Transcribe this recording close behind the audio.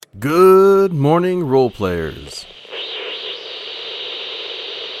Good morning, role players.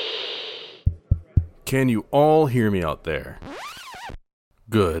 Can you all hear me out there?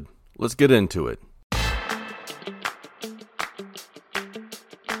 Good. Let's get into it.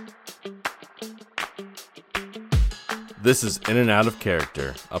 This is In and Out of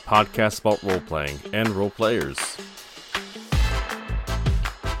Character, a podcast about role-playing and role players.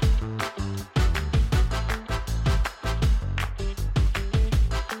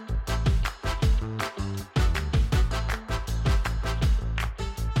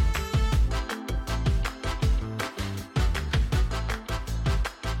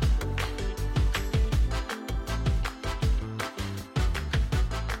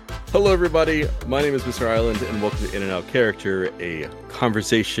 Hello everybody, my name is Mr. Island and welcome to In and Out Character, a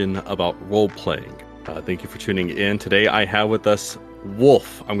conversation about role-playing. Thank you for tuning in. Today I have with us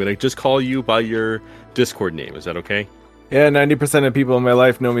Wolf. I'm going to just call you by your Discord name, is that okay? Yeah, 90% of people in my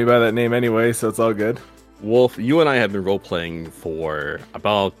life know me by that name anyway, so it's all good. Wolf, you and I have been role-playing for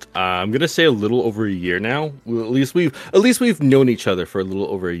about, I'm going to say a little over a year now. Well, at least we've known each other for a little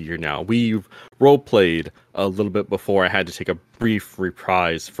over a year now. We've role-played a little bit before I had to take a brief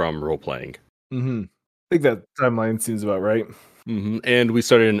reprise from role-playing. Mm-hmm. I think that timeline seems about right. Mm-hmm. And we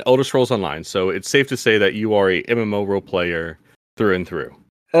started in Elder Scrolls Online, so it's safe to say that you are a MMO role-player through and through.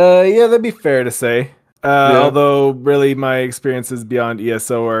 Yeah, that'd be fair to say. Yeah. Although, really, my experiences beyond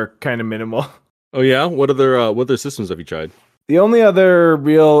ESO are kind of minimal. Oh yeah? What other systems have you tried? The only other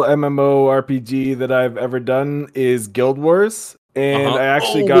real MMO RPG that I've ever done is Guild Wars, and I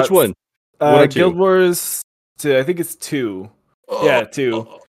actually got which one? One or two? Guild Wars. I think it's 2. Yeah, 2.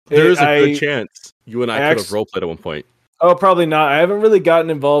 There's a good chance you and I could have roleplayed at one point. Oh, probably not. I haven't really gotten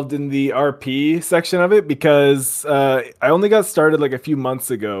involved in the RP section of it because I only got started like a few months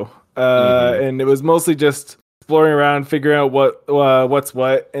ago, and it was mostly just exploring around, figuring out what's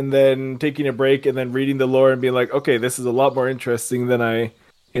what, and then taking a break and then reading the lore and being like, okay, this is a lot more interesting than I,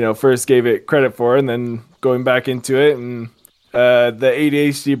 first gave it credit for, and then going back into it. And the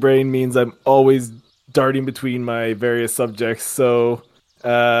ADHD brain means I'm always darting between my various subjects, so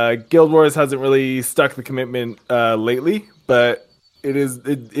Guild Wars hasn't really stuck the commitment lately, but it is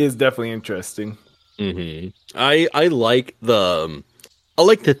definitely interesting. I like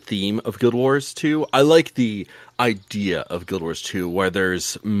the theme of Guild Wars 2. I like the idea of Guild Wars 2 where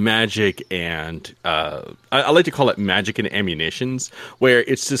there's magic and I like to call it magic and ammunitions, where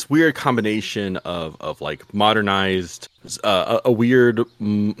it's this weird combination of like modernized a weird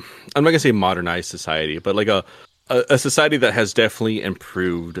I'm not gonna say modernized society, but like a society that has definitely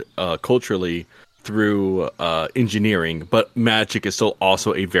improved culturally through engineering, but magic is still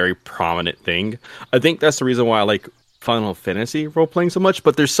also a very prominent thing. I think that's the reason why I like Final Fantasy role-playing so much,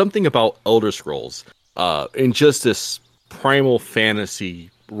 but there's something about Elder Scrolls in just this primal fantasy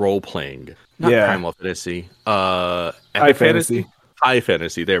role-playing. Not primal fantasy. High fantasy. High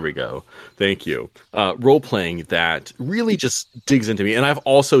fantasy, there we go. Thank you. Role-playing that really just digs into me. And I've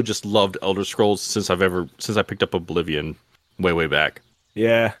also just loved Elder Scrolls since I picked up Oblivion way back.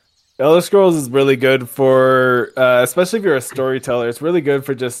 Yeah. Elder Scrolls is really good for, especially if you're a storyteller, it's really good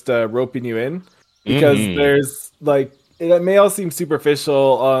for just roping you in. Because there's, like, it may all seem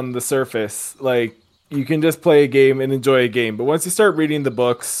superficial on the surface. Like, you can just play a game and enjoy a game. But once you start reading the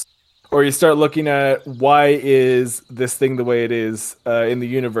books, or you start looking at why is this thing the way it is in the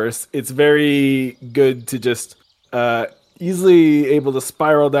universe, it's very good to just easily able to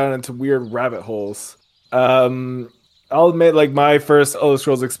spiral down into weird rabbit holes. I'll admit, like, my first Elder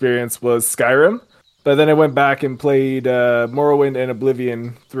Scrolls experience was Skyrim, but then I went back and played Morrowind and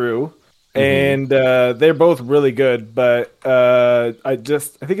Oblivion through. And they're both really good, but I think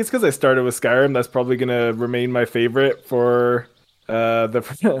it's because I started with Skyrim. That's probably gonna remain my favorite for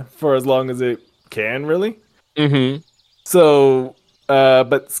for as long as it can, really. So,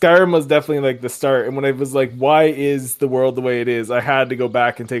 but Skyrim was definitely like the start. And when I was like, why is the world the way it is? I had to go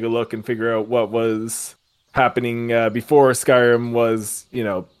back and take a look and figure out what was happening before Skyrim was,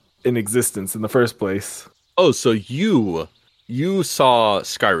 in existence in the first place. Oh, so you saw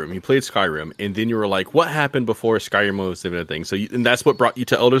Skyrim, you played Skyrim, and then you were like, what happened before Skyrim was even a thing? So, and that's what brought you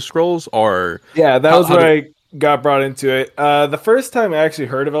to Elder Scrolls? Or yeah, that was where I got brought into it. The first time I actually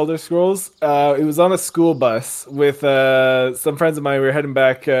heard of Elder Scrolls, it was on a school bus with some friends of mine. We were heading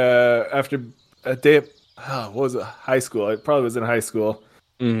back after a day of, what was it, high school? I probably was in high school.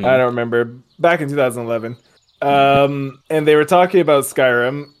 I don't remember. Back in 2011. And they were talking about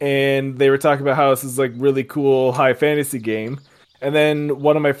Skyrim, and they were talking about how this is like really cool high fantasy game. And then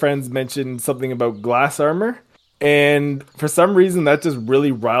one of my friends mentioned something about glass armor, And for some reason, that just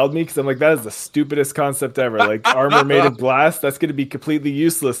really riled me because I'm like, that is the stupidest concept ever. Like armor made of glass, that's going to be completely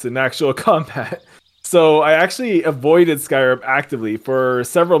useless in actual combat. So I actually avoided Skyrim actively for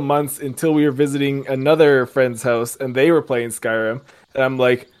several months until we were visiting another friend's house and they were playing Skyrim. And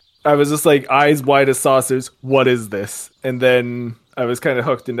I was just like eyes wide as saucers. What is this? And then I was kind of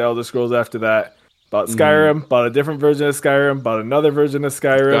hooked into Elder Scrolls after that. Bought Skyrim, bought a different version of Skyrim, bought another version of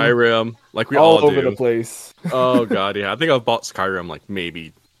Skyrim. Skyrim, like we all all over the do. place. Oh god, yeah. I think I've bought Skyrim like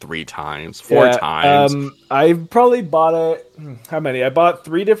maybe 3 times, 4 times. I've probably bought it. How many? I bought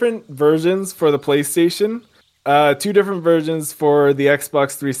 3 different versions for the PlayStation, 2 different versions for the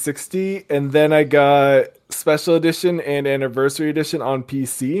Xbox 360, and then I got Special Edition and Anniversary Edition on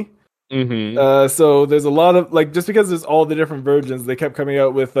PC. So there's a lot of like just because there's all the different versions, they kept coming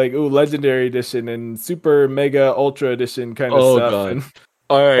out with like Legendary Edition and Super Mega Ultra Edition kind of stuff. God. And,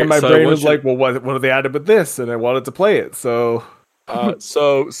 all right, and my brain was like, well, what have they added with this? And I wanted to play it. So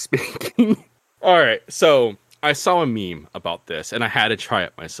so speaking all right, so I saw a meme about this and I had to try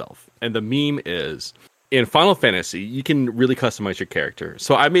it myself. And the meme is in Final Fantasy, you can really customize your character.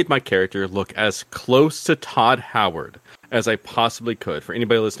 So I made my character look as close to Todd Howard as I possibly could. For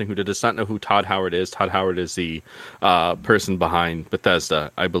anybody listening who does not know who Todd Howard is the person behind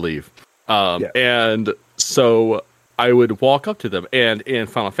Bethesda, I believe. And so I would walk up to them, and in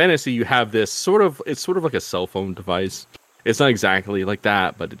Final Fantasy, you have this it's sort of like a cell phone device. It's not exactly like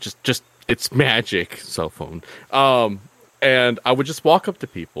that, but it just it's magic cell phone. And I would just walk up to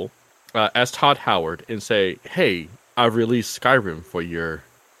people as Todd Howard and say, "Hey, I've released Skyrim for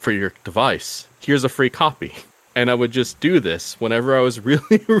your device. Here's a free copy." And I would just do this whenever I was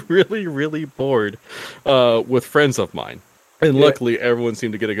really, really, really bored with friends of mine. And luckily, everyone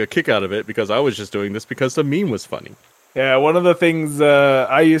seemed to get a good kick out of it because I was just doing this because the meme was funny. Yeah, one of the things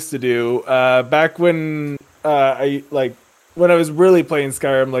I used to do back when when I was really playing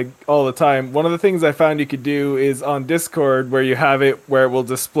Skyrim like all the time, one of the things I found you could do is on Discord where you have it where it will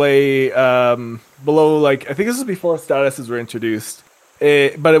display below, like I think this was before statuses were introduced,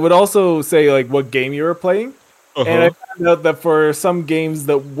 but it would also say like what game you were playing. And I found out that for some games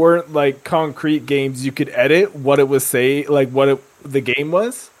that weren't like concrete games, you could edit what it was the game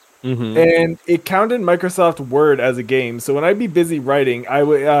was. And it counted Microsoft Word as a game. So when I'd be busy writing, I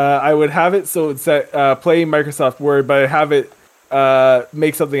would have it so it's playing Microsoft Word, but I have it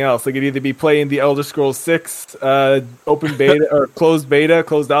make something else. Like it'd either be playing the Elder Scrolls 6 open beta or closed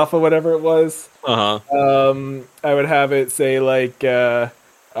alpha, whatever it was. I would have it say like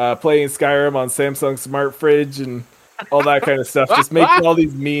playing Skyrim on Samsung Smart Fridge and all that kind of stuff. Just making all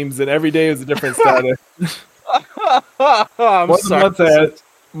these memes, and every day was a different status.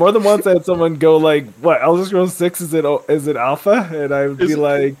 More than once I had someone go like, "What, Elder Scrolls 6 is it alpha?" And I would be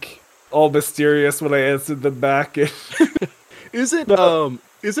like all mysterious when I answered them back. Isn't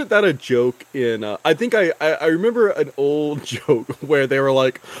that a joke in I think I remember an old joke where they were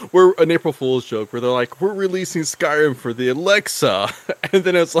like, we're an April Fool's joke where they're like, we're releasing Skyrim for the Alexa, and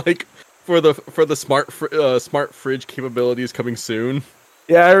then it's like for the smart fridge capabilities coming soon.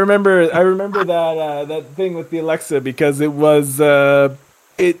 Yeah, I remember that thing with the Alexa because it was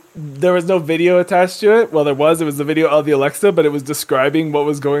there was no video attached to it. Well, it was the video of the Alexa, but it was describing what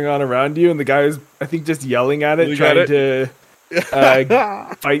was going on around you, and the guy was, I think, just yelling at it, trying to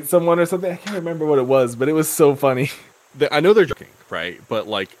fight someone or something. I can't remember what it was, but it was so funny. I know they're joking, right? But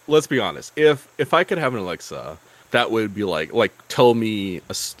like, let's be honest. If I could have an Alexa, that would be like tell me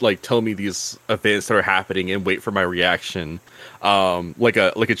these events that are happening and wait for my reaction, like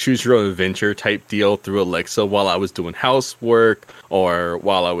a choose your own adventure type deal through Alexa while I was doing housework or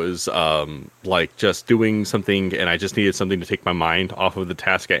while I was like just doing something and I just needed something to take my mind off of the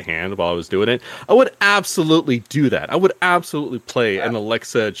task at hand while I was doing it. I would absolutely do that. I would absolutely play an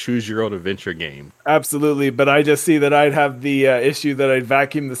Alexa choose your own adventure game. Absolutely, but I just see that I'd have the issue that I'd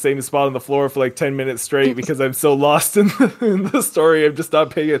vacuum the same spot on the floor for like 10 minutes straight because I'm so lost in the story. I'm just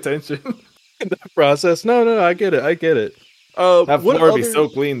not paying attention. In that process. No, I get it. That floor would be so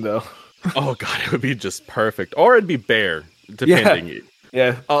clean, though. Oh, God, it would be just perfect. Or it'd be bare, depending.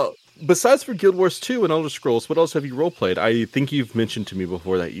 Yeah. Besides for Guild Wars 2 and Elder Scrolls, what else have you role-played? I think you've mentioned to me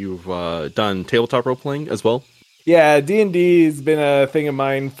before that you've done tabletop role-playing as well. Yeah, D&D has been a thing of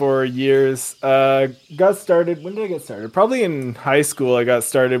mine for years. Got started, when did I get started? Probably in high school I got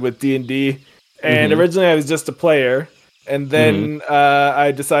started with D&D. And originally I was just a player. And then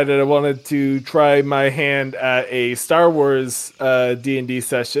I decided I wanted to try my hand at a Star Wars D&D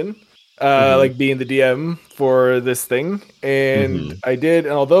session. Like being the DM for this thing. And I did.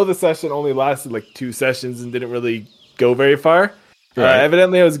 And although the session only lasted like 2 sessions and didn't really go very far, Right.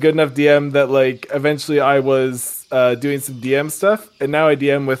 Evidently, I was a good enough DM that like eventually I was doing some DM stuff, and now I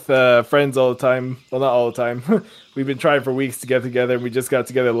DM with friends all the time. Well, not all the time. We've been trying for weeks to get together, and we just got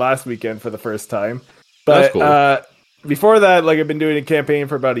together last weekend for the first time. That's But cool. before that, like I've been doing a campaign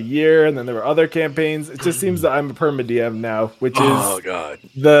for about a year, and then there were other campaigns. It just seems that I'm a perma DM now, which Oh is God.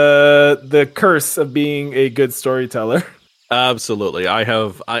 the curse of being a good storyteller. Absolutely. I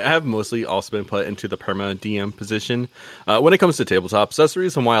have mostly also been put into the perma DM position. When it comes to tabletops, that's the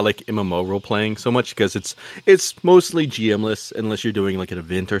reason why I like MMO role playing so much, because it's mostly GMless unless you're doing like an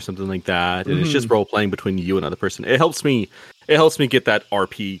event or something like that, and it's just Mhm. role playing between you and another person. It helps me get that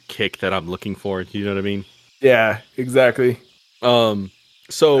RP kick that I'm looking for. You know what I mean? Yeah, exactly. Um.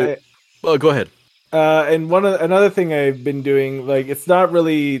 So, I, go ahead. and another thing I've been doing, like it's not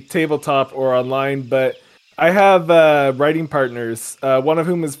really tabletop or online, but I have writing partners. One of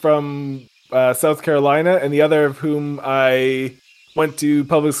whom is from South Carolina, and the other of whom I went to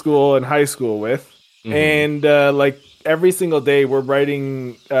public school and high school with. Hmm. And like every single day, we're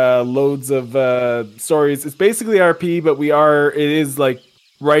writing loads of stories. It's basically RP, but it is like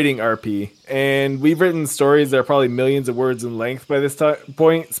writing RP, and we've written stories that are probably millions of words in length by this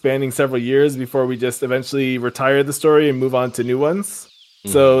point, spanning several years before we just eventually retire the story and move on to new ones.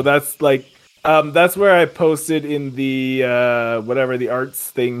 So Hmm. that's where I posted in the whatever the arts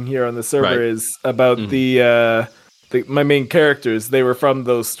thing here on the server Right. is about Hmm. my main characters. They were from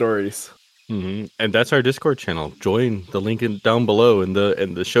those stories. And that's our Discord channel. Join the link down below in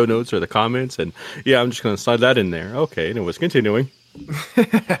the show notes or the comments, and yeah, I'm just gonna slide that in there. Okay, anyways, continuing.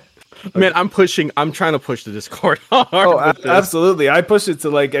 Man, Okay. I'm trying to push the Discord hard with this. Absolutely. I push it to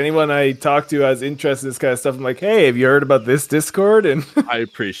like anyone I talk to has interest in this kind of stuff. I'm like, hey, have you heard about this Discord? And I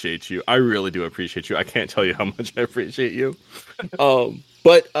appreciate you. I really do appreciate you. I can't tell you how much I appreciate you.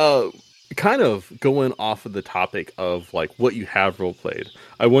 But kind of going off of the topic of like what you have role played,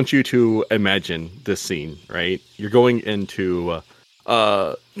 I want you to imagine this scene, right? You're going into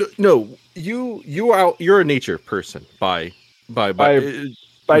no, you're a nature person by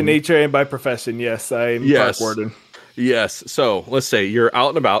by mhm. nature and by profession, yes, I'm park Yes. warden. Yes. So let's say you're out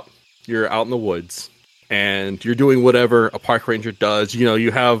and about, you're out in the woods, and you're doing whatever a park ranger does.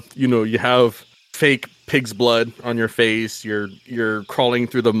 You have fake pig's blood on your face. You're crawling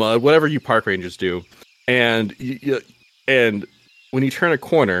through the mud, whatever you park rangers do. And and when you turn a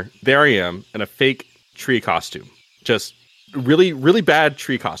corner, there I am in a fake tree costume. Just really, really bad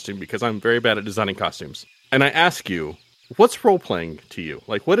tree costume because I'm very bad at designing costumes. And I ask you, what's role playing to you?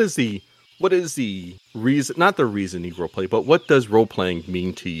 Like, what is the reason? Not the reason you role play, but what does role playing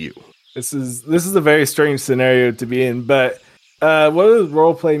mean to you? This is a very strange scenario to be in, but what does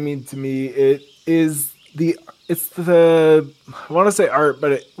role play mean to me? It's the I want to say art,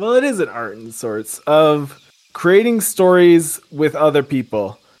 but it is an art in sorts of creating stories with other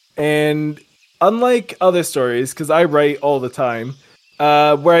people. And unlike other stories, because I write all the time,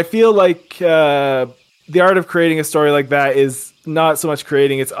 where I feel like the art of creating a story like that is not so much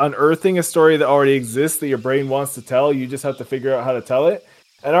creating; it's unearthing a story that already exists that your brain wants to tell. You just have to figure out how to tell it.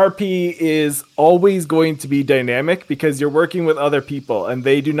 An RP is always going to be dynamic because you're working with other people and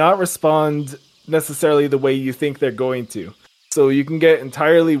they do not respond necessarily the way you think they're going to. So you can get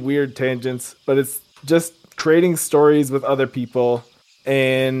entirely weird tangents, but it's just creating stories with other people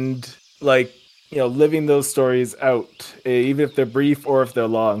and like, living those stories out, even if they're brief or if they're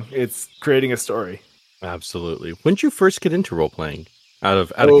long. It's creating a story. Absolutely. When did you first get into role playing? Out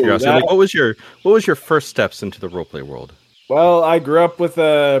of Oh, curiosity, that like what was your first steps into the role play world? Well, I grew up with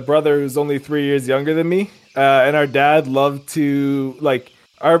a brother who's only 3 years younger than me, and our dad loved to like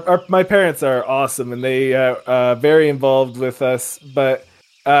my parents are awesome and they very involved with us, but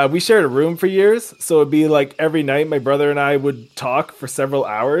we shared a room for years, so it'd be like every night my brother and I would talk for several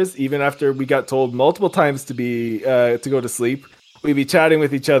hours, even after we got told multiple times to go to sleep. We'd be chatting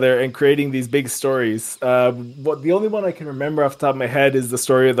with each other and creating these big stories. The only one I can remember off the top of my head is the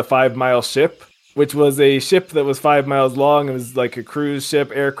story of the 5 Mile Ship, which was a ship that was 5 miles long. It was like a cruise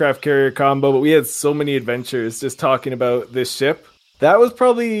ship, aircraft carrier combo, but we had so many adventures just talking about this ship. That was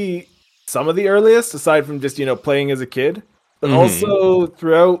probably some of the earliest, aside from just, playing as a kid. But Hmm. also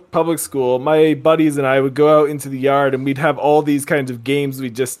throughout public school, my buddies and I would go out into the yard and we'd have all these kinds of games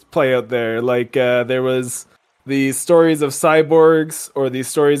we'd just play out there. Like there was the stories of cyborgs or the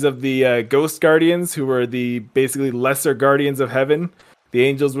stories of the ghost guardians, who were the basically lesser guardians of heaven. The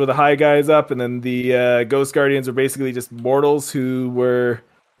angels were the high guys up, and then the ghost guardians were basically just mortals who were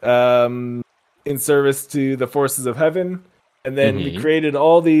um, in service to the forces of heaven. And then we Hmm. created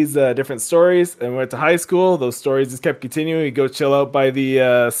all these different stories, and we went to high school. Those stories just kept continuing. We go chill out by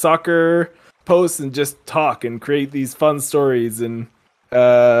the soccer posts and just talk and create these fun stories. And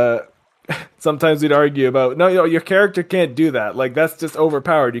uh, sometimes we'd argue about, no, your character can't do that. Like, that's just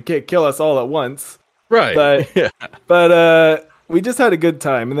overpowered. You can't kill us all at once. Right. But Yeah. we just had a good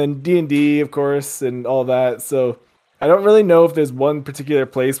time. And then D&D, of course, and all that. So I don't really know if there's one particular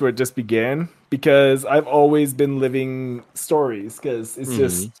place where it just began, because I've always been living stories, because it's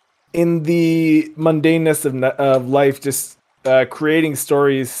just in the mundaneness of life, just creating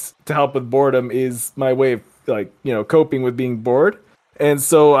stories to help with boredom is my way of, like, coping with being bored. And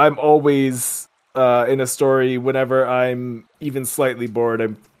so I'm always in a story whenever I'm even slightly bored.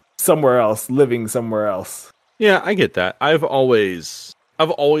 I'm somewhere else, living somewhere else. Yeah, I get that. I've always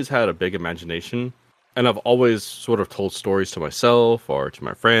had a big imagination, and I've always sort of told stories to myself or to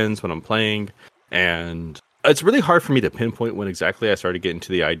my friends when I'm playing. And it's really hard for me to pinpoint when exactly I started getting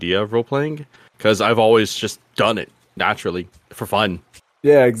to the idea of role playing, because I've always just done it naturally for fun.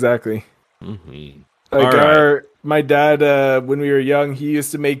 Yeah, exactly. Mm-hmm. Like my dad, when we were young, he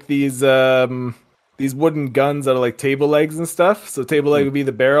used to make these wooden guns out of like table legs and stuff. So table leg would be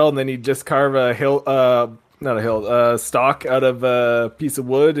the barrel, and then he'd just carve stock out of a piece of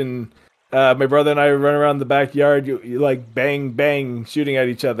wood. And my brother and I would run around the backyard, you like bang bang, shooting at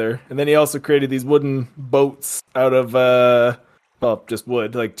each other. And then he also created these wooden boats out of just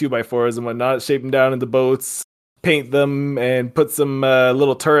wood, like 2x4s and whatnot. Shape them down into boats, paint them, and put some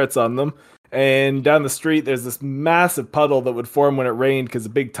little turrets on them. And down the street, there's this massive puddle that would form when it rained because a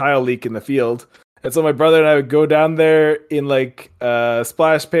big tile leak in the field. And so my brother and I would go down there in like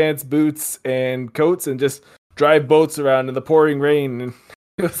splash pants, boots, and coats, and just drive boats around in the pouring rain. And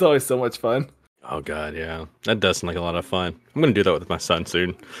it was always so much fun. Oh god, yeah, that does sound like a lot of fun. I'm gonna do that with my son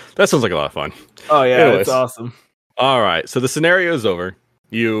soon. That sounds like a lot of fun. Oh yeah, Anyways, it's awesome. All right, so the scenario is over.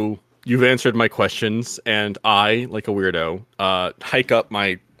 You've answered my questions, and I, like a weirdo, hike up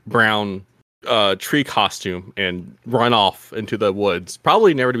my brown tree costume and run off into the woods,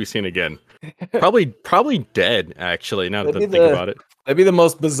 probably never to be seen again. Probably dead, actually, now that I think about it. That'd be the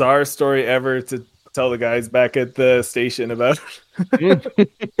most bizarre story ever to tell the guys back at the station about.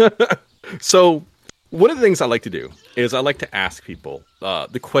 So one of the things I like to do is I like to ask people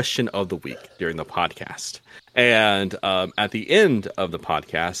the question of the week during the podcast. And at the end of the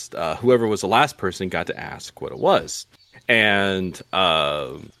podcast, whoever was the last person got to ask what it was. And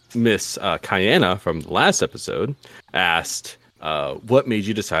Miss Kayana from the last episode asked, what made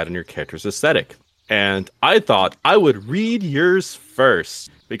you decide on your character's aesthetic? And I thought I would read yours first,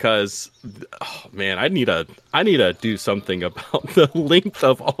 because, oh man, I need to do something about the length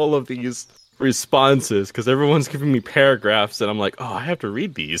of all of these responses, because everyone's giving me paragraphs, and I'm like, oh, I have to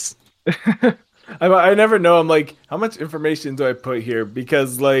read these. I never know. I'm like, how much information do I put here?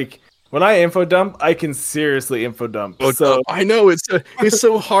 Because like, when I info dump, I can seriously info dump. Oh, so I know it's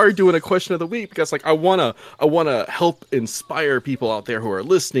so hard doing a question of the week, because like I wanna help inspire people out there who are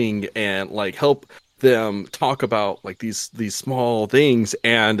listening, and like help them talk about like these small things,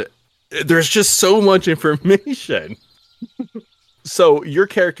 and there's just so much information. So your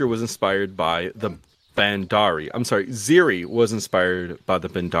character was inspired by the Bandari. I'm sorry, Ziri was inspired by the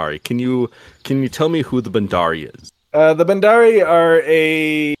Bandari. Can you tell me who the Bandari is? The Bandari are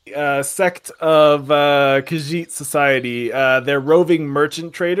a sect of Khajiit society. They're roving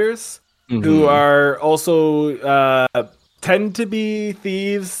merchant traders who are also tend to be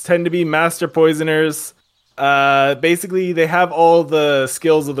thieves, tend to be master poisoners. Basically, they have all the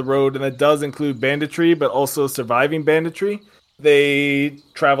skills of the road, and that does include banditry, but also surviving banditry. They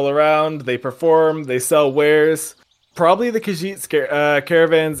travel around, they perform, they sell wares. Probably the Khajiit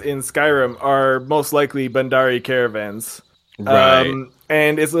caravans in Skyrim are most likely Bandari caravans. Right.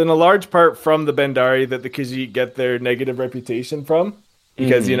 And it's in a large part from the Bandari that the Khajiit get their negative reputation from.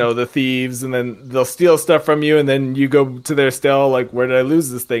 Because, the thieves, and then they'll steal stuff from you, and then you go to their stall, like, where did I lose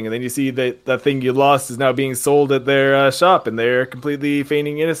this thing? And then you see that that thing you lost is now being sold at their shop, and they're completely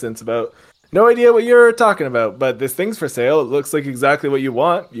feigning innocence about, no idea what you're talking about, but this thing's for sale. It looks like exactly what you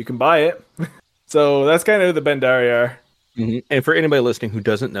want. You can buy it. So that's kind of who the Bandari are. Mm-hmm. And for anybody listening who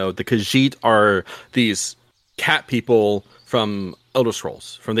doesn't know, the Khajiit are these cat people from Elder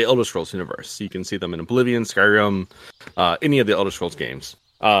Scrolls, from the Elder Scrolls universe. You can see them in Oblivion, Skyrim, any of the Elder Scrolls games.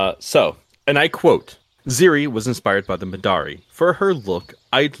 So, and I quote, Ziri was inspired by the Bandari. For her look,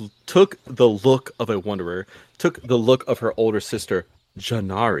 I took the look of a wanderer, took the look of her older sister,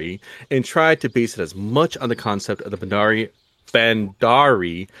 Janari, and tried to base it as much on the concept of the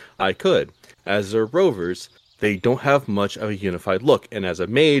Bandari I could. As they're rovers, they don't have much of a unified look, and as a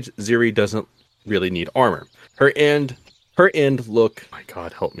mage, Ziri doesn't really need armor. Her end look, my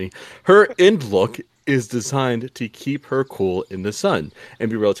god, help me. Her end look is designed to keep her cool in the sun and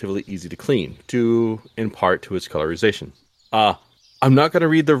be relatively easy to clean, due in part to its colorization. Uh, I'm not going to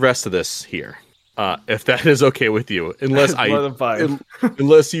read the rest of this here, if that is okay with you, It's more than fine.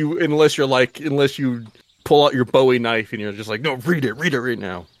 unless you pull out your Bowie knife and you're just like, no, read it right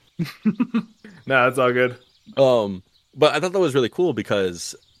now. No, it's all good. But I thought that was really cool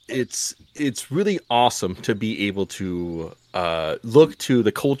because it's really awesome to be able to look to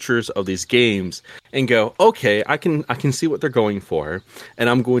the cultures of these games and go, okay, I can see what they're going for, and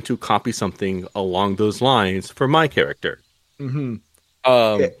I'm going to copy something along those lines for my character. Mm-hmm.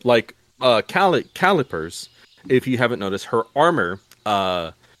 Like Calipers, if you haven't noticed, her armor,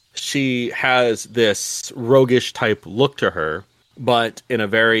 she has this roguish type look to her, but in a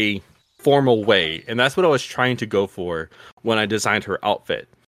very formal way, and that's what I was trying to go for when I designed her outfit.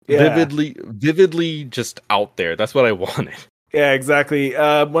 Yeah. Vividly just out there. That's what I wanted. Yeah, exactly.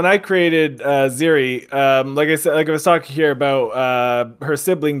 When I created Ziri, like I said, like I was talking here about her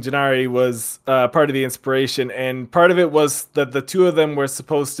sibling Janari was part of the inspiration, and part of it was that the two of them were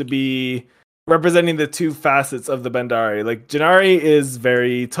supposed to be representing the two facets of the Bandari. Like Janari is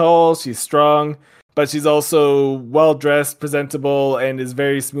very tall, she's strong, but she's also well dressed, presentable, and is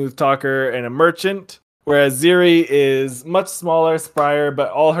very smooth talker and a merchant. Whereas Ziri is much smaller, sprier, but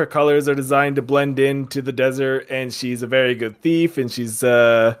all her colors are designed to blend into the desert, and she's a very good thief, and she's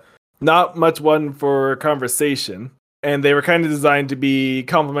not much one for conversation. And they were kind of designed to be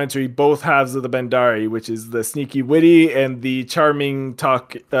complementary, both halves of the Bandari, which is the sneaky witty and the charming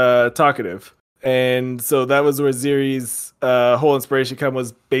talkative. And so that was where Ziri's whole inspiration come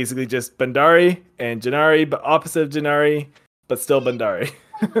was basically just Bandari and Janari, but opposite of Janari, but still Bandari.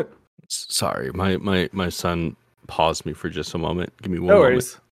 Sorry, my son paused me for just a moment. Give me one No moment.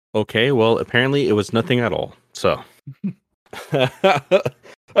 worries. Okay, well, apparently it was nothing at all. So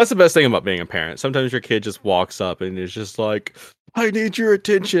that's the best thing about being a parent. Sometimes your kid just walks up and is just like, I need your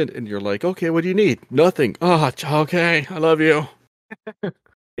attention. And you're like, okay, what do you need? Nothing. Oh, okay, I love you.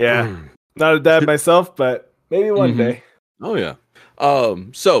 Yeah. Not a dad myself, but maybe one day. Oh yeah.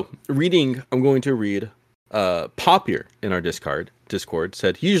 So reading, I'm going to read Popier in our Discord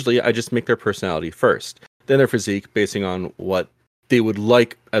said, usually I just make their personality first, then their physique basing on what they would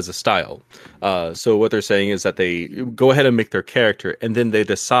like as a style. So what they're saying is that they go ahead and make their character, and then they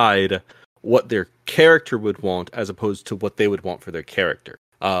decide what their character would want as opposed to what they would want for their character.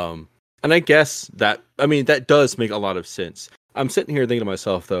 And I guess that does make a lot of sense. I'm sitting here thinking to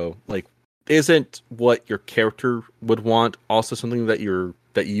myself though, like, isn't what your character would want also something that you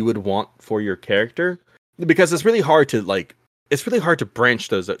would want for your character? Because it's really hard to branch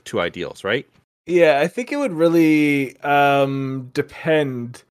those two ideals, right? Yeah, I think it would really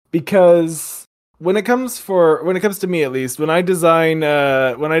depend, because when it comes to me at least, when I design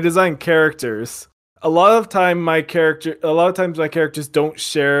characters, a lot of times my characters don't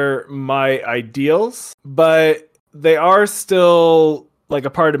share my ideals, but they are still like a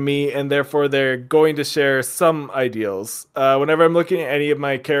part of me, and therefore they're going to share some ideals. Whenever I'm looking at any of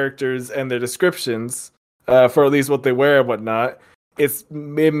my characters and their descriptions, for at least what they wear and whatnot, it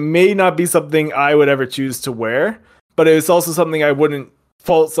may not be something I would ever choose to wear, but it's also something I wouldn't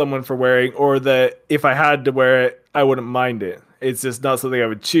fault someone for wearing, or that if I had to wear it, I wouldn't mind it. It's just not something I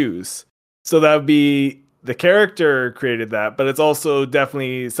would choose. So that would be the character created that, but it's also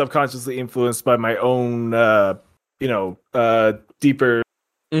definitely subconsciously influenced by my own, deeper.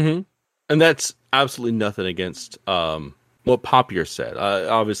 Mm-hmm. And that's absolutely nothing against what Papier said.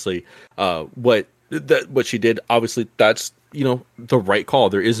 Obviously, what she did, obviously, that's the right call.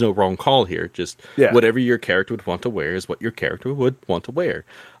 There is no wrong call here. Just whatever your character would want to wear is what your character would want to wear.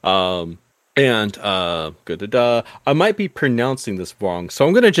 I might be pronouncing this wrong, so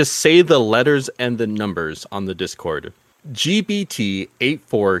I'm gonna just say the letters and the numbers on the Discord.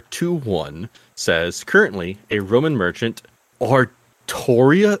 GBT8421 says, currently a Roman merchant,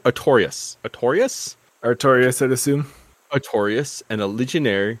 Artorius, I'd assume. Artorius, and a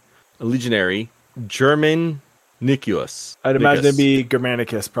legionary German Niculus. I'd imagine it'd be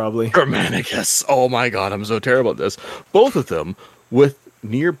Germanicus, probably. Germanicus. Oh my god, I'm so terrible at this. Both of them with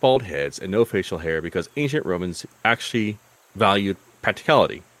near bald heads and no facial hair, because ancient Romans actually valued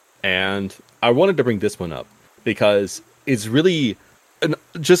practicality. And I wanted to bring this one up because it's really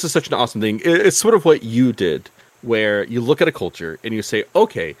such an awesome thing. It's sort of what you did, where you look at a culture and you say,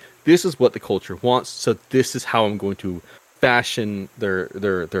 okay, this is what the culture wants, so this is how I'm going to fashion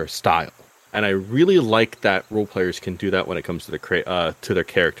their style. And I really like that role players can do that when it comes to their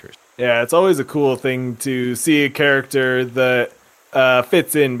characters. Yeah, it's always a cool thing to see a character that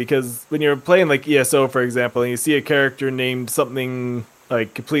fits in, because when you're playing like ESO, for example, and you see a character named something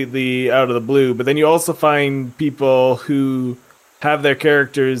like completely out of the blue. But then you also find people who have their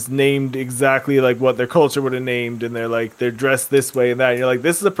characters named exactly like what their culture would have named, and they're dressed this way and that. And you're like,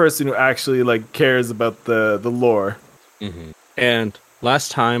 this is a person who actually like cares about the lore. Mm-hmm. And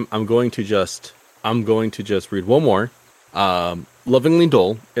last time, I'm going to just read one more. Lovingly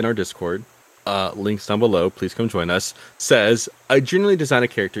Dull in our Discord, links down below. Please come join us. Says, I generally design a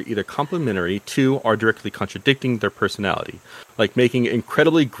character either complementary to or directly contradicting their personality, like making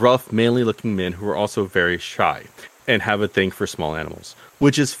incredibly gruff, manly-looking men who are also very shy and have a thing for small animals,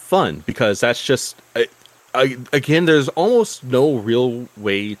 which is fun because that's just. Again, there's almost no real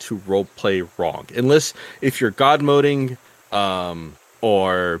way to roleplay wrong, unless if you're god moding,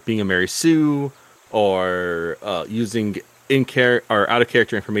 or being a Mary Sue, or using in character or out of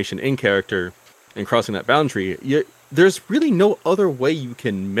character information in character and crossing that boundary. There's really no other way you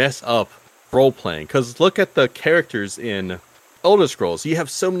can mess up role playing. Because look at the characters in Elder Scrolls. You have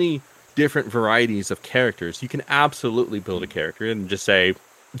so many different varieties of characters. You can absolutely build a character and just say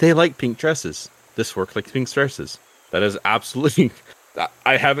they like pink dresses. This work like pink dresses. That is absolutely.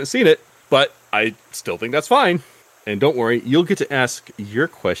 I haven't seen it, but I still think that's fine. And don't worry, you'll get to ask your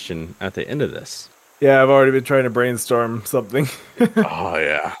question at the end of this. Yeah, I've already been trying to brainstorm something. Oh,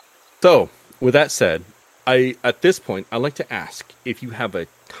 yeah. So, with that said, at this point, I'd like to ask if you have a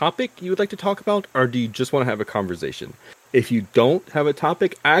topic you would like to talk about, or do you just want to have a conversation? If you don't have a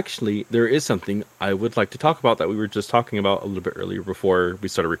topic, actually, there is something I would like to talk about that we were just talking about a little bit earlier before we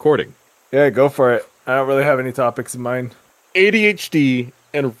started recording. Yeah, go for it. I don't really have any topics in mind. ADHD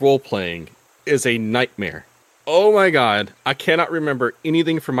and role-playing is a nightmare. Oh my god, I cannot remember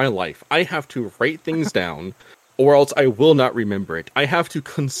anything from my life. I have to write things down, or else I will not remember it. I have to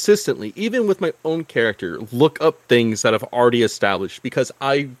consistently, even with my own character, look up things that I've already established, because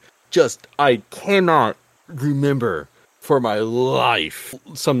I cannot remember for my life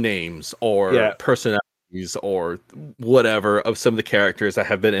some names or personalities or whatever of some of the characters that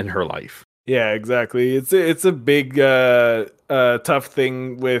have been in her life. Yeah, exactly. It's a big tough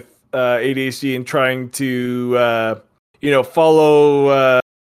thing with ADHD and trying to follow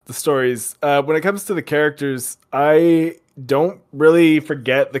the stories. When it comes to the characters, I don't really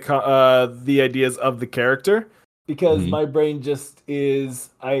forget the ideas of the character, because my brain just is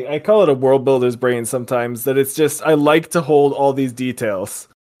I call it a world builder's brain sometimes, that it's just I like to hold all these details.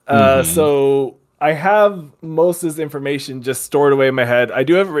 So I have most of this information just stored away in my head. I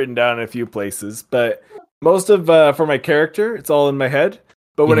do have it written down in a few places, but most of for my character, it's all in my head.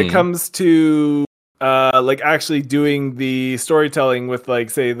 But when it comes to like actually doing the storytelling with, like,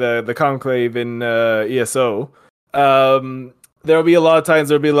 say the conclave in ESO, there'll be a lot of times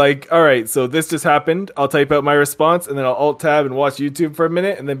there'll be like, all right, so this just happened. I'll type out my response, and then I'll alt tab and watch YouTube for a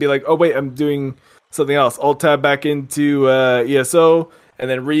minute, and then be like, oh wait, I'm doing something else. Alt tab back into ESO, and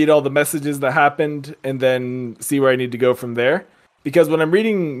then read all the messages that happened, and then see where I need to go from there. Because when I'm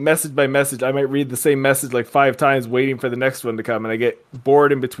reading message by message, I might read the same message like 5 times, waiting for the next one to come, and I get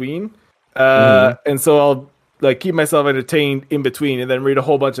bored in between. And so I'll like keep myself entertained in between, and then read a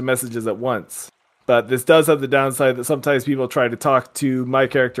whole bunch of messages at once. But this does have the downside that sometimes people try to talk to my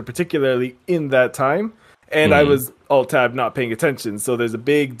character, particularly in that time, and I was alt-tab not paying attention, so there's a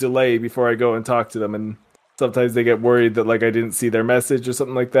big delay before I go and talk to them, and sometimes they get worried that like I didn't see their message or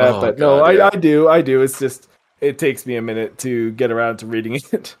something like that. But God, no, yeah. I do. It's just it takes me a minute to get around to reading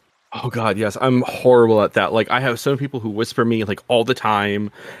it. Oh god, yes, I'm horrible at that. Like, I have some people who whisper me like all the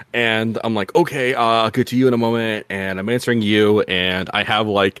time, and I'm like, okay, I'll get to you in a moment, and I'm answering you, and I have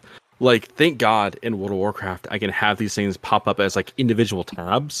like thank God in World of Warcraft I can have these things pop up as like individual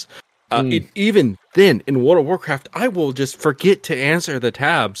tabs. Even then in World of Warcraft I will just forget to answer the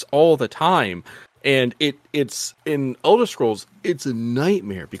tabs all the time, and it's in Elder Scrolls it's a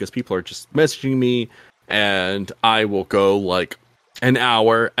nightmare because people are just messaging me, and I will go like an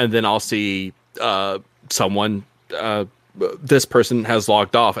hour, and then I'll see someone this person has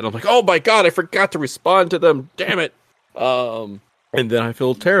logged off, and I'm like, oh my god, I forgot to respond to them, damn it. And then I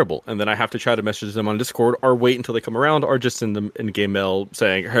feel terrible, and then I have to try to message them on Discord, or wait until they come around, or just send them in game mail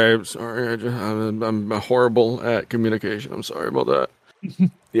saying, hey, I'm sorry, I'm horrible at communication, I'm sorry about that.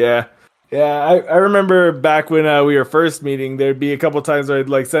 Yeah, I remember back when we were first meeting, there'd be a couple times where I'd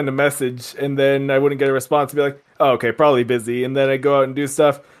like send a message, and then I wouldn't get a response, and be like, oh, okay, probably busy, and then I'd go out and do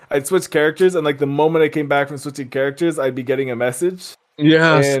stuff. I'd switch characters, and like the moment I came back from switching characters, I'd be getting a message.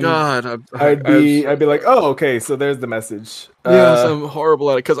 Yes, God. I'd be like, oh, okay, so there's the message. Yes, I'm horrible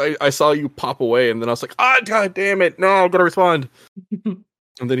at it, because I saw you pop away, and then I was like, ah, god damn it, no, I'm gonna respond. And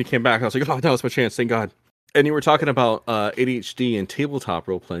then you came back, and I was like, oh, that was my chance, thank God. And you were talking about ADHD and tabletop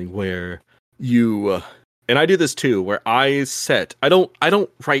role-playing, where you and I do this too, where I don't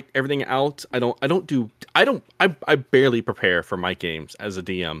write everything out. I barely prepare for my games as a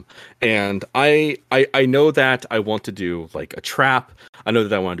DM. And I know that I want to do like a trap. I know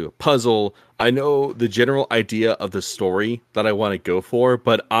that I want to do a puzzle. I know the general idea of the story that I want to go for,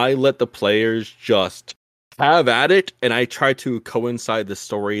 but I let the players just have at it, and I try to coincide the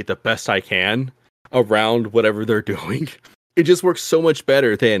story the best I can around whatever they're doing. It just works so much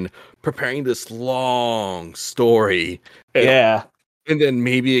better than preparing this long story, and Yeah. and then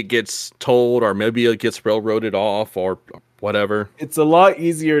maybe it gets told, or maybe it gets railroaded off, or whatever. It's a lot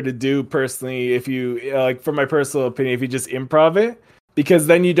easier to do personally if you like, from my personal opinion, if you just improv it, because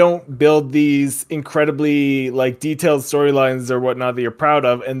then you don't build these incredibly like detailed storylines or whatnot that you're proud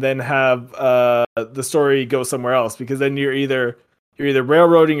of, and then have the story go somewhere else. Because then you're either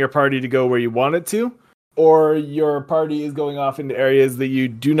railroading your party to go where you want it to, or your party is going off into areas that you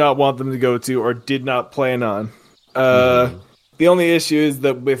do not want them to go to or did not plan on. Mhm. The only issue is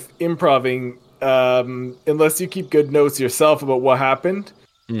that with improving, unless you keep good notes yourself about what happened,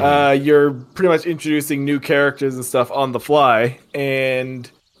 Mhm. you're pretty much introducing new characters and stuff on the fly, and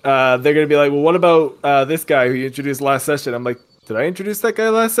they're gonna be like, "Well, what about this guy who you introduced last session?" I'm like, "Did I introduce that guy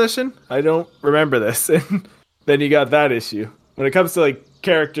last session? I don't remember this." And then you got that issue. When it comes to like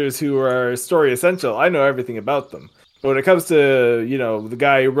characters who are story essential, I know everything about them. But when it comes to, the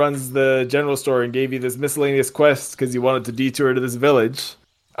guy who runs the general store and gave you this miscellaneous quest because you wanted to detour to this village,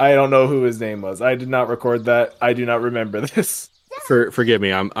 I don't know who his name was. I did not record that. I do not remember this. Forgive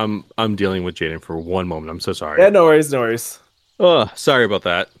me. I'm dealing with Jaden for one moment. I'm so Yeah, sorry. no worries, no worries. Oh, sorry about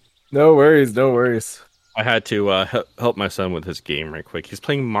that. No worries, no worries. I had to help my son with his game right quick. He's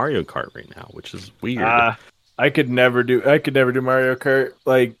playing Mario Kart right now, which is weird. Ah, I could never do Mario Kart.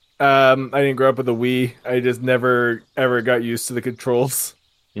 Like, I didn't grow up with a Wii. I just never ever got used to the controls.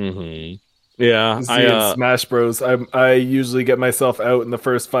 Hmm. Yeah, See, in Smash Bros, I usually get myself out in the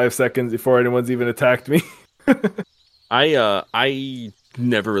first 5 seconds before anyone's even attacked me. I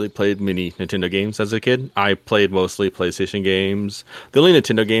never really played many Nintendo games as a kid. I played mostly PlayStation games. The only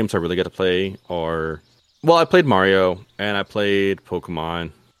Nintendo games I really got to play are, well, I played Mario and I played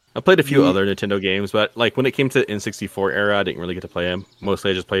Pokemon. I played a few The other Nintendo games, but like when it came to the N64 era, I didn't really get to play them.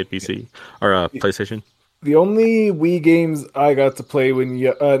 Mostly I just played PC or PlayStation. the only Wii games I got to play when you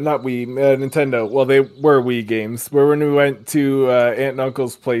not Wii, Nintendo. Well, they were Wii games. Where when we went to aunt and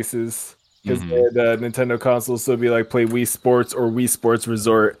uncle's places because they Hmm. had Nintendo consoles, so it'd be like play Wii Sports or Wii Sports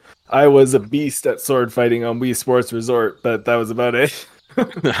Resort. I was a beast at sword fighting on Wii Sports Resort, but that was about it.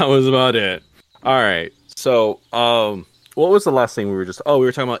 That was about it. All right. So, what was the last thing we were just? Oh, we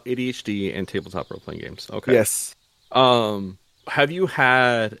were talking about ADHD and tabletop role playing games. Okay. Yes. Have you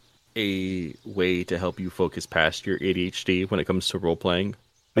had a way to help you focus past your ADHD when it comes to role playing?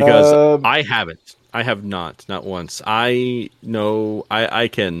 Because Um, I haven't. I have not once. I know I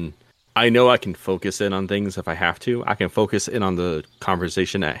can focus in on things if I have to. I can focus in on the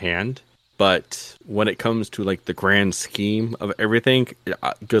conversation at hand. But when it comes to like the grand scheme of everything,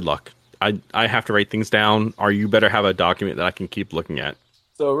 good luck. I have to write things down, or you better have a document that I can keep looking at.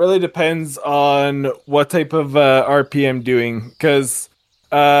 so it really depends on what type of RP I'm doing, because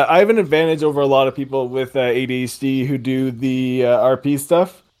I have an advantage over a lot of people with ADHD who do the RP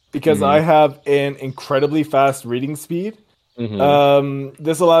stuff because I Mm-hmm. have an incredibly fast reading speed. Mm-hmm.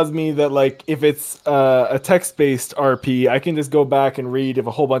 This allows me that like if it's a text-based RP, I can just go back and read if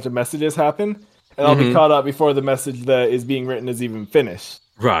a whole bunch of messages happen, and I'll be Mm-hmm. caught up before the message that is being written is even finished.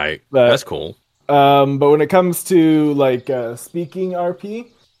 Right. That's But cool. but when it comes to like speaking RP,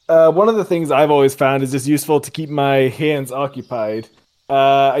 one of the things I've always found is just useful to keep my hands occupied.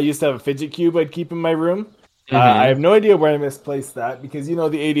 I used to have a fidget cube I'd keep in my room. I Mm-hmm. have no idea where I misplaced that because you know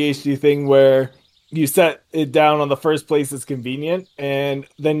the ADHD thing where you set it down on the first place that's convenient, and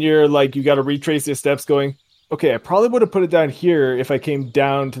then you're like you got to retrace your steps, going, okay, I probably would have put it down here if I came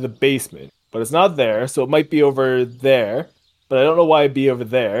down to the basement, but it's not there, so it might be over there but I don't know why it'd be over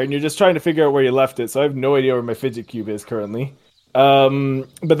there. And you're just trying to figure out where you left it. So I have no idea where my fidget cube is currently.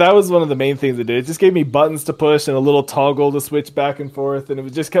 But that was one of the main things it did. It just gave me buttons to push and a little toggle to switch back and forth, and it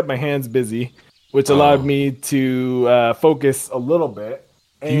just kept my hands busy, which allowed Oh, me to focus a little bit.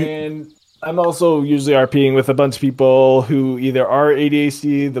 do you? And I'm also usually RPing with a bunch of people who either are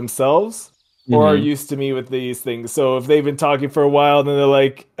ADHD themselves or are Mm-hmm. used to me with these things. So if they've been talking for a while, then they're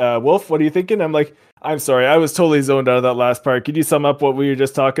like, "Wolf, what are you thinking?" I'm like, "I'm sorry, I was totally zoned out of that last part. Could you sum up what we were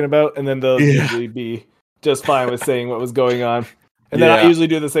just talking about?" And then they'll Yeah. usually be just fine with saying what was going on. And then I Yeah. usually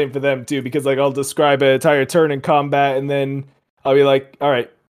do the same for them too, because like I'll describe an entire turn in combat, and then I'll be like, "All right,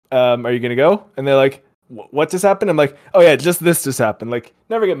 are you gonna go?" And they're like, what just happened? I'm like, oh yeah, just this just happened. Like,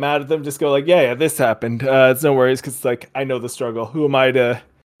 never get mad at them. Just go like, yeah, this happened. It's no worries because like I know the struggle. Who am I to,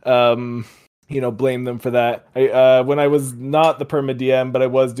 blame them for that? When I was not the perma DM, but I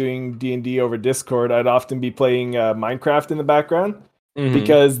was doing D&D over Discord, I'd often be playing Minecraft in the background.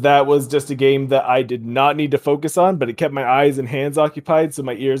 Because that was just a game that I did not need to focus on, but it kept my eyes and hands occupied, so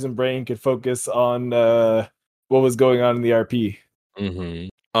my ears and brain could focus on what was going on in the RP.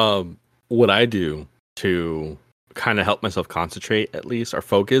 What I do to kind of help myself concentrate, at least, or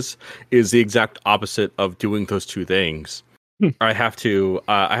focus, is the exact opposite of doing those two things. I have to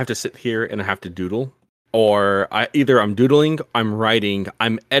sit here and I have to doodle, or I'm doodling, I'm writing,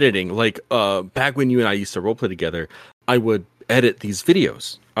 I'm editing. Like back when you and I used to roleplay together, I would edit these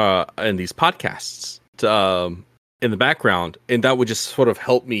videos and these podcasts in the background, and that would just sort of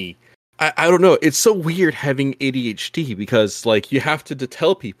help me. I don't know. It's so weird having ADHD because like you have to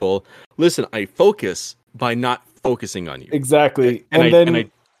tell people, listen, I focus by not focusing on you. Exactly. When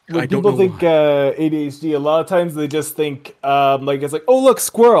people think ADHD, a lot of times they just think like it's like, oh look,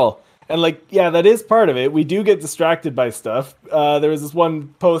 squirrel. And like, yeah, that is part of it. We do get distracted by stuff. There was this one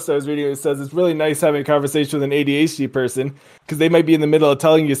post I was reading that says it's really nice having a conversation with an ADHD person because they might be in the middle of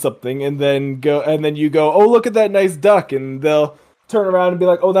telling you something and then you go, oh, look at that nice duck. And they'll turn around and be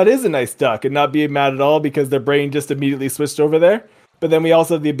like, oh, that is a nice duck, and not be mad at all because their brain just immediately switched over there. But then we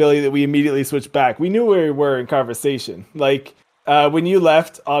also have the ability that we immediately switch back. We knew where we were in conversation. Like when you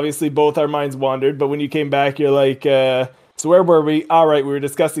left, obviously both our minds wandered. But when you came back, you're like, so where were we? All right, we were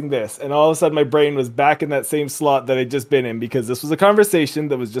discussing this. And all of a sudden my brain was back in that same slot that I'd just been in because this was a conversation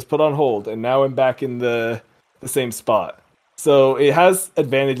that was just put on hold. And now I'm back in the same spot. So it has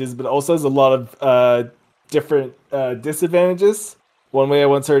advantages, but also has a lot of different disadvantages. One way I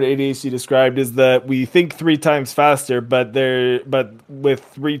once heard ADHD described is that we think 3 times faster, but with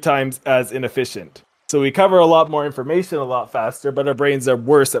 3 times as inefficient. So we cover a lot more information a lot faster, but our brains are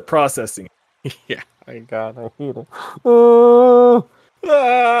worse at processing. Yeah, I hate it. Oh,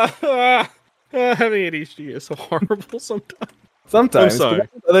 having ADHD is so horrible sometimes. Sometimes. I'm sorry.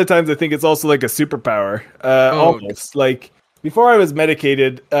 Other times I think it's also like a superpower. Almost. Like before I was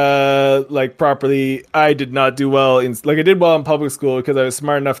medicated like properly, I did not do well I did well in public school because I was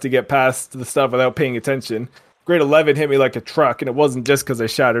smart enough to get past the stuff without paying attention. Grade 11 hit me like a truck, and it wasn't just because I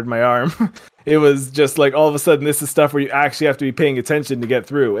shattered my arm. It was just like all of a sudden this is stuff where you actually have to be paying attention to get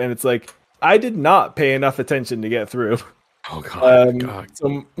through, and it's like I did not pay enough attention to get through. Oh God.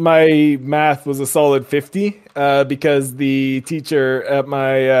 So my math was a solid 50 because the teacher at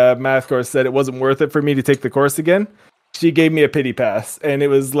my math course said it wasn't worth it for me to take the course again. She gave me a pity pass, and it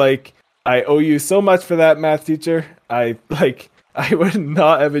was like, I owe you so much for that, math teacher. I would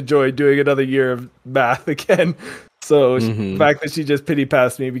not have enjoyed doing another year of math again. So the fact that she just pity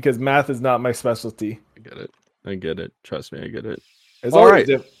passed me because math is not my specialty. I get it. Trust me, I get it. It's all right.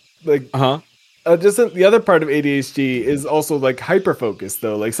 Just the other part of ADHD is also like hyper focus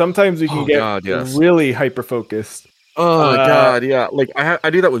though. Like sometimes we can really hyper focused. Oh God, yeah. Like I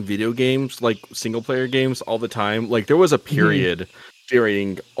do that with video games, like single player games, all the time. Like there was a period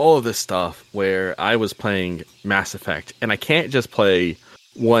during all of this stuff where I was playing Mass Effect, and I can't just play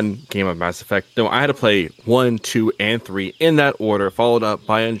one game of Mass Effect. No, I had to play 1, 2, and 3 in that order, followed up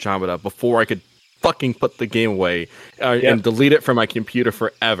by Andromeda before I could fucking put the game away and delete it from my computer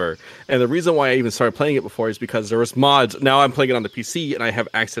forever. And the reason why I even started playing it before is because there was mods. Now I'm playing it on the PC and I have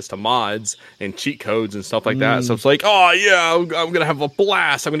access to mods and cheat codes and stuff like that. So it's like, oh yeah, I'm gonna have a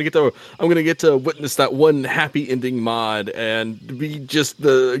blast. I'm gonna get to witness that one happy ending mod and be just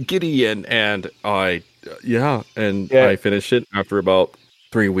the Gideon. And I finished it after about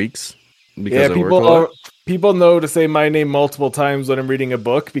 3 weeks because I worked a lot. People know to say my name multiple times when I'm reading a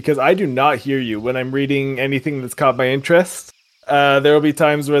book because I do not hear you when I'm reading anything that's caught my interest. There will be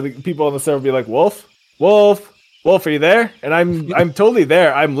times where the people on the server will be like, Wolf, are you there? And I'm totally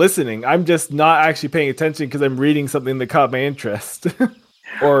there. I'm listening. I'm just not actually paying attention because I'm reading something that caught my interest.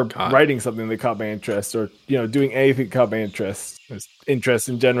 Or writing something that caught my interest, or doing anything that caught my interest. There's interest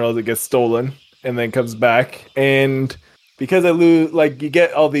in general that gets stolen and then comes back. And because I lose, like, you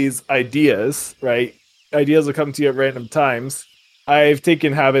get all these ideas, right? Ideas will come to you at random times. I've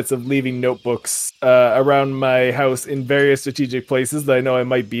taken habits of leaving notebooks around my house in various strategic places that I know I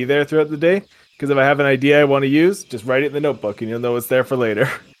might be there throughout the day. Because if I have an idea I want to use, just write it in the notebook and you'll know it's there for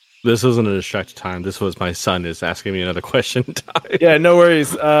later. This wasn't a distracted time. This was my son is asking me another question time. Yeah, no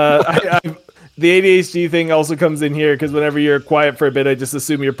worries. The ADHD thing also comes in here because whenever you're quiet for a bit, I just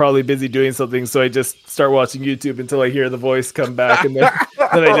assume you're probably busy doing something. So I just start watching YouTube until I hear the voice come back, and then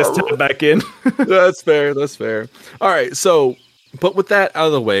I just tap back in. That's fair. All right. So, but with that out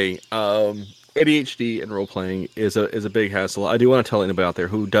of the way, ADHD and role playing is a big hassle. I do want to tell anybody out there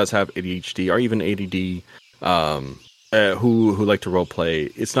who does have ADHD or even ADD, who like to role play.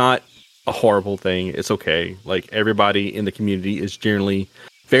 It's not a horrible thing. It's okay. Like everybody in the community is generally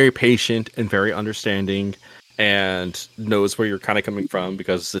very patient and very understanding, and knows where you're kind of coming from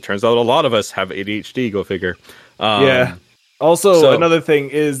because it turns out a lot of us have ADHD. Go figure. Yeah. Um, Also, so another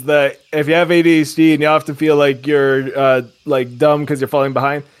thing is that if you have ADHD and you often feel like you're like dumb because you're falling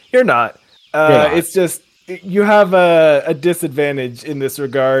behind, you're not. you're not. It's just you have a disadvantage in this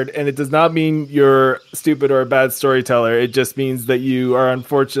regard, and it does not mean you're stupid or a bad storyteller. It just means that you are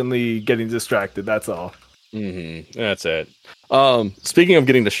unfortunately getting distracted. That's all. That's it. Speaking of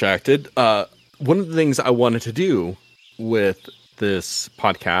getting distracted, one of the things I wanted to do with this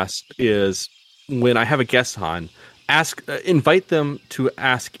podcast is when I have a guest on, invite them to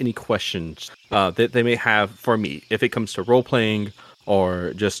ask any questions that they may have for me, if it comes to role playing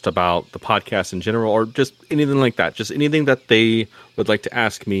or just about the podcast in general, or just anything like that. Just anything that they would like to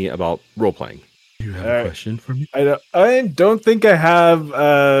ask me about role playing. Do you have a question for me? I don't think I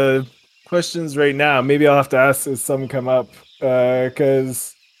have questions right now. Maybe I'll have to ask as some come up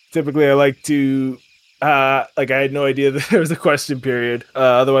because typically I like to. Like I had no idea that there was a question period.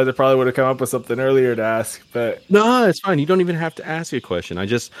 Otherwise, I probably would have come up with something earlier to ask. But No, it's fine. You don't even have to ask a question.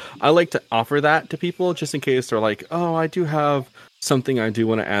 I like to offer that to people just in case they're like, oh, I do have something I do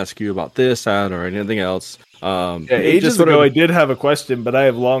want to ask you about this, that, or anything else. yeah, ages ago, I did have a question, but I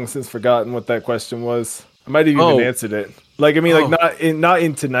have long since forgotten what that question was. I might have even answered it. Like, I mean, like not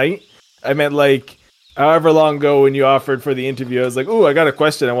in tonight. I meant like however long ago when you offered for the interview. I was like, oh, I got a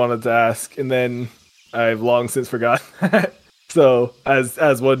question I wanted to ask, and then I've long since forgotten that. So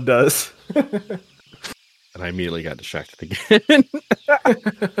as one does. And I immediately got distracted again.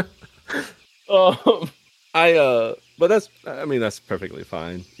 But that's perfectly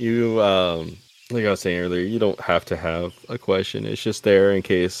fine. You, like I was saying earlier, you don't have to have a question. It's just there in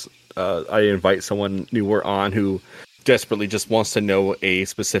case I invite someone newer on who desperately just wants to know a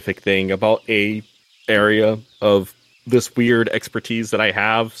specific thing about a area of this weird expertise that I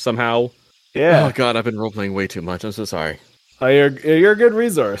have somehow. Yeah. Oh god, I've been role playing way too much. I'm so sorry. You're a good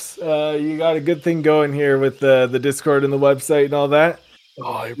resource. You got a good thing going here with the Discord and the website and all that.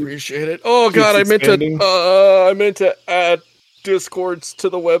 Oh, I appreciate it. Oh god, Keeps expanding. I meant to add Discords to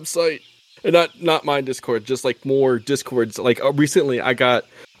the website. And not my Discord, just like more Discords. Like recently I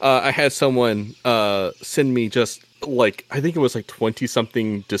had someone send me just like I think it was like 20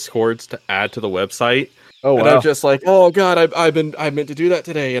 something Discords to add to the website. Oh, and wow. I'm just like, oh god, I meant to do that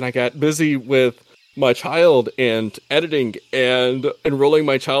today, and I got busy with my child and editing and enrolling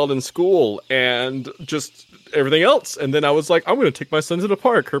my child in school and just everything else. And then I was like, I'm going to take my son to the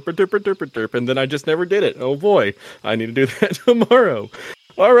park, herp, and then I just never did it. Oh boy, I need to do that tomorrow.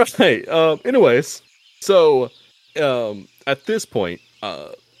 All right. Anyways, so at this point,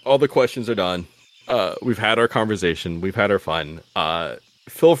 all the questions are done. We've had our conversation. We've had our fun.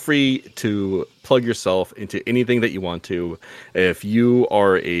 Feel free to plug yourself into anything that you want to. If you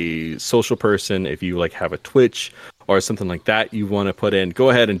are a social person, if you like have a Twitch or something like that you want to put in, go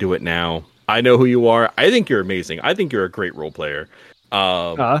ahead and do it now. I know who you are. I think you're amazing. I think you're a great role player.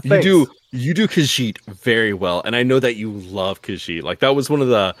 Thanks. You do Khajiit very well, and I know that you love Khajiit. Like that was one of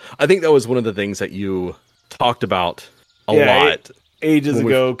the things that you talked about a lot ages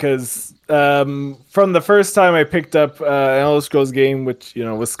ago, because from the first time I picked up an Elder Scrolls game, which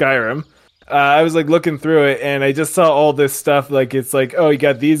was Skyrim, I was like looking through it and I just saw all this stuff. Like it's like, oh, you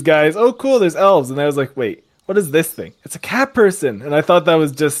got these guys. Oh, cool. There's elves, and I was like, wait, what is this thing? It's a cat person, and I thought that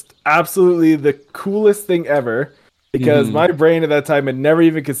was just absolutely the coolest thing ever. Because my brain at that time had never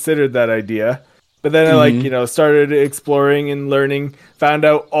even considered that idea. But then I started exploring and learning, found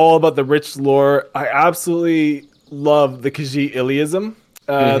out all about the rich lore. I absolutely love the Khajiit Iliism.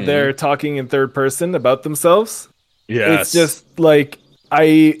 They're talking in third person about themselves. Yes. It's just like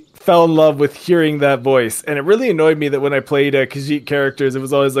I fell in love with hearing that voice. And it really annoyed me that when I played Khajiit characters, it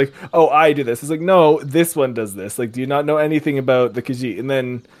was always like, oh, I do this. It's like, no, this one does this. Like, do you not know anything about the Khajiit? And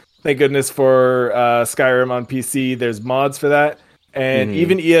then thank goodness for Skyrim on PC. There's mods for that. And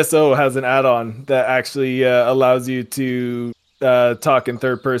even ESO has an add-on that actually allows you to talk in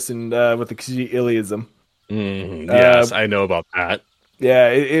third person with the Khajiit Iliism. Yes, I know about that. Yeah,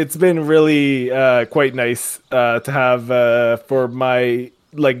 it's been really quite nice to have for my,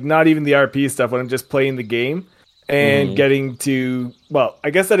 like, not even the RP stuff, when I'm just playing the game and getting to, well, I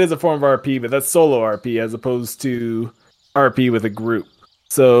guess that is a form of RP, but that's solo RP as opposed to RP with a group.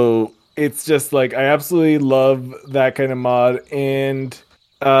 So it's just like I absolutely love that kind of mod. And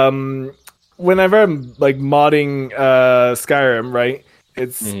whenever I'm like modding Skyrim, right,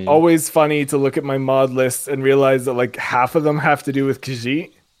 It's Mm-hmm. always funny to look at my mod list and realize that like half of them have to do with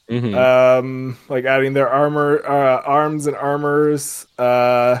Khajiit. Mm-hmm. Like adding their arms and armors,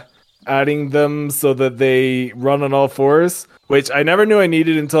 adding them so that they run on all fours, which I never knew I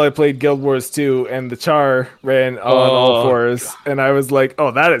needed until I played Guild Wars 2 and the Char ran on all Oh, fours, and I was like,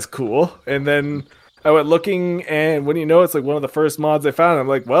 oh, that is cool. And then I went looking, and when you know, it's like one of the first mods I found. I'm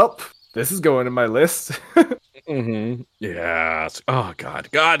like, well, this is going in my list. yes. Oh God,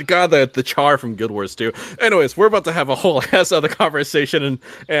 the char from Guild Wars 2. Anyways, we're about to have a whole ass other conversation,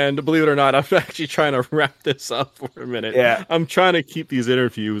 and believe it or not, I'm actually trying to wrap this up for a minute. Yeah. I'm trying to keep these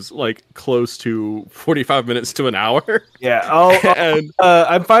interviews like close to 45 minutes to an hour. Yeah, And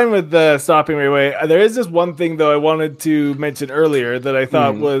I'm fine with stopping right away. There is just one thing though I wanted to mention earlier that I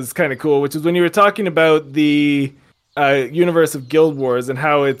thought mhm, was kind of cool, which is when you were talking about the universe of Guild Wars and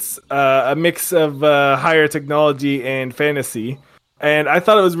how it's a mix of higher technology and fantasy. And I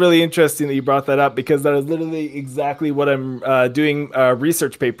thought it was really interesting that you brought that up because that is literally exactly what I'm doing a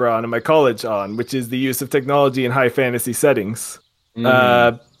research paper on in my college on, which is the use of technology in high fantasy settings.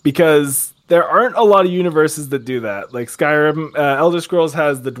 mhm, Because there aren't a lot of universes that do that. Like Skyrim, Elder Scrolls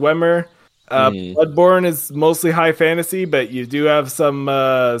has the Dwemer. mhm, Bloodborne is mostly high fantasy, but you do have some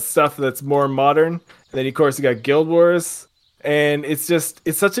stuff that's more modern. And then, of course, you got Guild Wars. And it's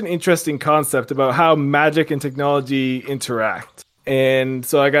such an interesting concept about how magic and technology interact. And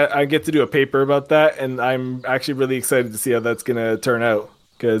so I get to do a paper about that, and I'm actually really excited to see how that's going to turn out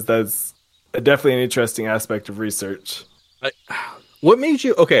because that's definitely an interesting aspect of research. I, what made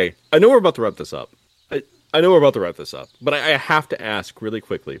you okay? I know we're about to wrap this up. I know we're about to wrap this up, but I have to ask really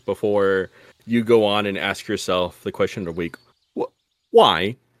quickly before you go on and ask yourself the question of the week.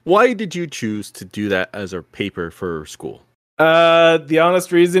 Why? Why did you choose to do that as a paper for school? The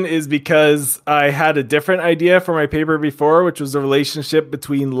honest reason is because I had a different idea for my paper before, which was the relationship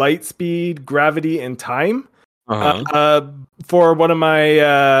between light speed, gravity, and time. Uh, Uh-huh. uh, for one of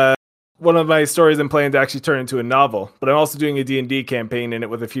my stories, I'm planning to actually turn into a novel, but I'm also doing a D&D campaign in it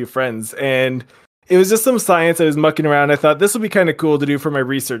with a few friends, and it was just some science I was mucking around. I thought this would be kind of cool to do for my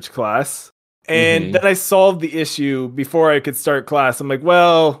research class, and Mm-hmm. then I solved the issue before I could start class. I'm like,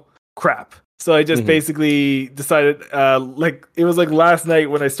 well, crap. So I just Mm-hmm. basically decided, like it was like last night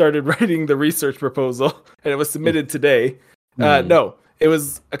when I started writing the research proposal, and it was submitted today. Mm-hmm. No, it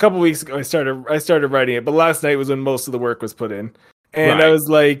was a couple weeks ago. I started writing it, but last night was when most of the work was put in, and I Right. was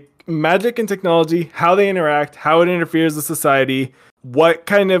like, magic and technology, how they interact, how it interferes with society, what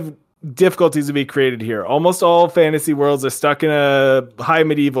kind of difficulties would be created here. Almost all fantasy worlds are stuck in a high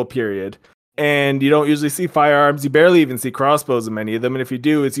medieval period, and you don't usually see firearms. You barely even see crossbows in many of them, and if you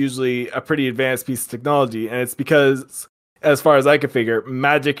do, it's usually a pretty advanced piece of technology. And it's because, as far as I can figure,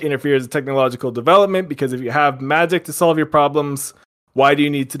 magic interferes with technological development, because if you have magic to solve your problems, why do you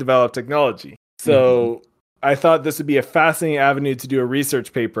need to develop technology? Mm-hmm. So I thought this would be a fascinating avenue to do a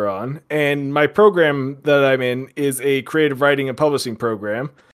research paper on. And my program that I'm in is a creative writing and publishing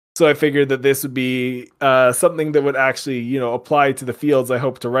program. So I figured that this would be something that would actually, apply to the fields I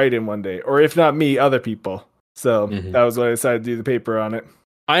hope to write in one day, or if not me, other people. So Mm-hmm. that was why I decided to do the paper on it.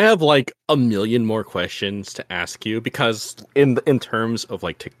 I have like a million more questions to ask you because in terms of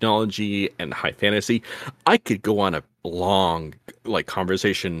like technology and high fantasy, I could go on a long like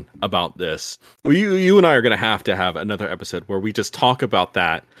conversation about this. You and I are gonna have to have another episode where we just talk about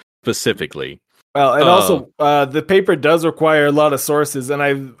that specifically. Well, and Uh, also, the paper does require a lot of sources, and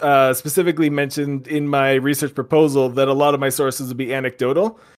I've specifically mentioned in my research proposal that a lot of my sources would be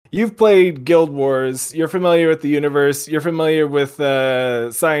anecdotal. You've played Guild Wars, you're familiar with the universe, you're familiar with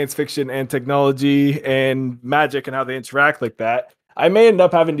science fiction and technology and magic and how they interact like that. I may end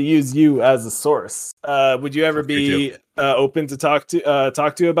up having to use you as a source. Would you ever feel free to. be open to talk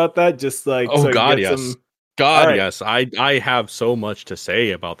to about that? Just like Oh so I can God, get yes. some. All God, right. yes. I have so much to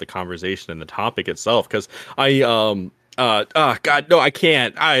say about the conversation and the topic itself because God, no, I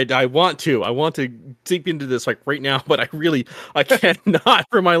can't. I want to. I want to deep into this like right now, but I cannot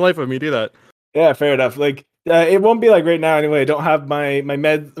for my life of me do that. Yeah, fair enough. Like it won't be like right now anyway. I don't have my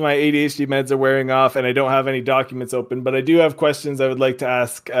ADHD meds are wearing off, and I don't have any documents open. But I do have questions I would like to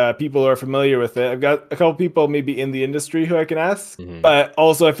ask people who are familiar with it. I've got a couple people maybe in the industry who I can ask, Hmm. but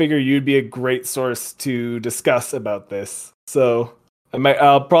also I figure you'd be a great source to discuss about this. So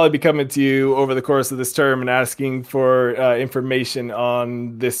I'll probably be coming to you over the course of this term and asking for information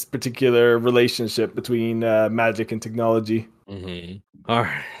on this particular relationship between magic and technology. Hmm. All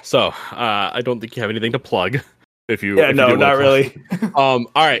right. So, I don't think you have anything to plug Yeah, if you no, do want not to plug. really. All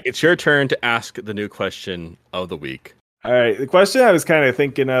right, it's your turn to ask the new question of the week. All right. The question I was kind of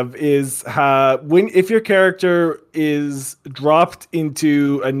thinking of is if your character is dropped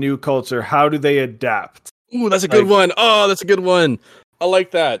into a new culture, how do they adapt? Ooh, that's a good one. Oh, that's a good one. I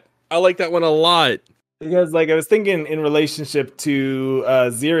like that. I like that one a lot. Because, like, I was thinking in relationship to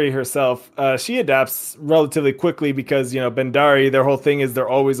Ziri herself, she adapts relatively quickly because, Bendari, their whole thing is they're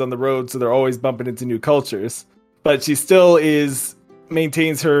always on the road, so they're always bumping into new cultures. But she still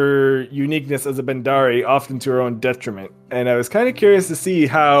maintains her uniqueness as a Bendari, often to her own detriment. And I was kind of curious to see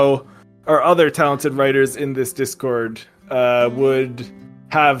how our other talented writers in this Discord would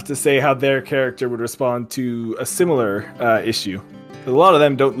have to say how their character would respond to a similar issue. A lot of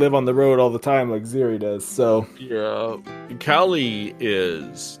them don't live on the road all the time like Ziri does, so... Yeah. Callie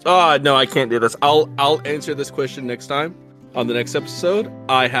is... Oh, no, I can't do this. I'll answer this question next time. On the next episode,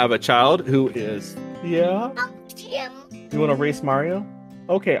 I have a child who is... Yeah? You want to race Mario?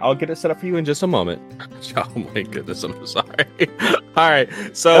 Okay, I'll get it set up for you in just a moment. Oh my goodness, I'm sorry. All right,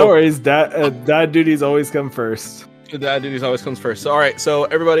 so... No worries, dad duties always come first. Dad duties always comes first. So, all right, so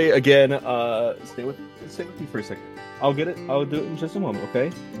everybody, again, stay with me for a second. I'll do it in just a moment,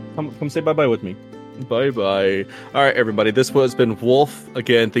 okay? Come say bye-bye with me. Bye-bye. All right, everybody, this has been Wolf.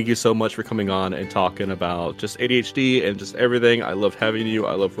 Again, thank you so much for coming on and talking about just ADHD and just everything. I love having you.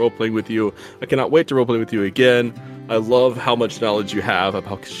 I love role-playing with you. I cannot wait to role-play with you again. I love how much knowledge you have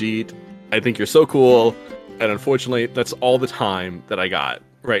about Khajiit. I think you're so cool. And unfortunately, that's all the time that I got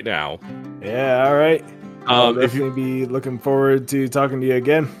right now. Yeah, all right. I'll definitely be looking forward to talking to you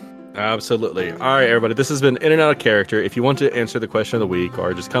again. Absolutely. All right, everybody. This has been In and Out of Character. If you want to answer the question of the week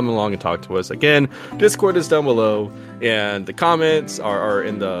or just come along and talk to us, again, Discord is down below, and the comments are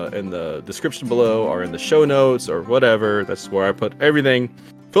in the description below, or in the show notes, or whatever. That's where I put everything.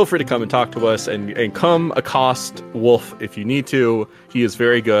 Feel free to come and talk to us, and come accost Wolf if you need to. He is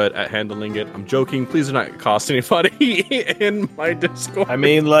very good at handling it. I'm joking. Please do not accost anybody in my Discord. I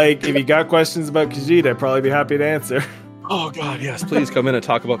mean, like, if you got questions about Khajiit, I'd probably be happy to answer. Oh god, yes! Please come in and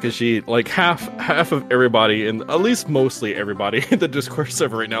talk about Khajiit. Like half of everybody, and at least mostly everybody in the Discord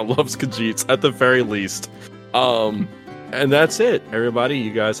server right now loves Khajiits at the very least. And that's it, everybody.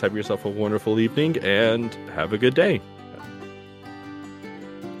 You guys have yourself a wonderful evening and have a good day.